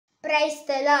Praise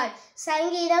the Lord.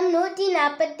 சங்கீதம்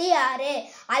 146.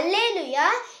 அல்லேலூயா.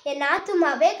 என்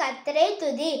ஆத்துமாவே கர்த்தரை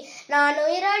துதி. நான்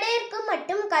உயிரோடு இருக்கும்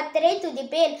மட்டும் கர்த்தரை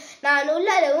துதிப்பேன். நான்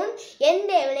உள்ளளவும் என்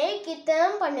தேவனை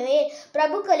கீர்த்தனம் பண்ணுவேன்.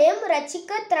 பிரபுக்களையும்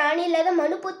இரட்சிக்க திராணியில்லாத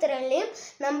மனுபுத்திரர்களையும்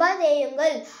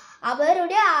நம்பாதேயுங்கள்.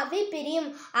 அவருடைய ஆவி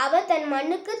பிரியும். அவர் தன்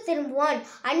மண்ணுக்கு திரும்புவான்.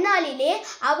 அந்நாளிலே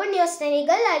அவன்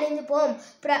யோசனைகள் அழிந்து போம்.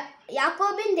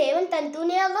 யாக்கோபின் தேவன் தன்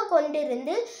துணையாக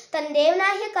கொண்டிருந்து தன்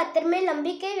தேவனாகிய கர்த்தர் மேல்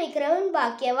நம்பிக்கை வைக்கிறவன்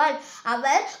பாக்கியவான்.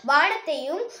 அவர்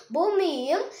வானத்தையும்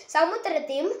பூமியையும்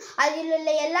சமுத்திரத்தையும் அதில்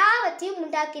உள்ள எல்லாவற்றையும்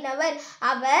உண்டாக்கினவர்.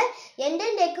 அவர்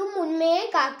என்றென்றைக்கும் உண்மையை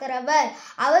காக்கிறவர்.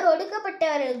 அவர்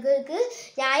ஒடுக்கப்பட்டவர்களுக்கு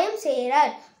நியாயம்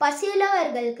செய்கிறார்.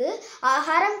 பசியுள்ளவர்களுக்கு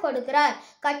ஆகாரம் கொடுக்கிறார்.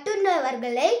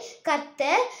 கட்டுண்டவர்களை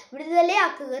கர்த்தர் விடுதலை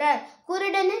ஆக்குகிறார்.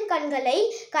 குருடனின்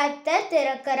கண்களை கர்த்தர்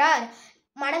திறக்கிறார்.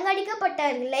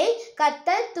 மடங்கடிக்கப்பட்டவர்களை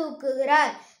கர்த்தர்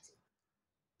தூக்குகிறார்.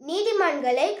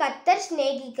 நீதிமான்களை கர்த்தர்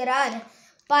சிநேகிக்கிறார்.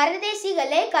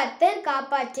 பரதேசிகளை கர்த்தர்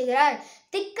காப்பாற்றுகிறார்.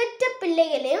 திக்கற்ற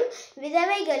பிள்ளைகளையும்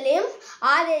விதவைகளையும்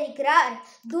ஆதரிக்கிறார்.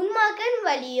 துன்மார்க்கன்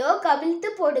வழியோ கவிழ்த்து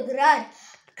போடுகிறார்.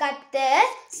 கர்த்தர்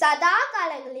சதா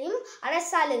காலங்களையும்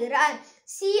அரசாளுகிறார்.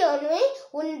 சீயோனை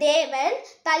உன் தேவன்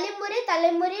தலைமுறை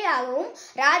தலைமுறையாகவும்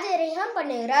ராஜரீகம்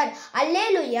பண்ணுகிறார்.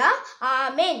 அல்லேலூயா.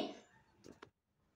 ஆமென்.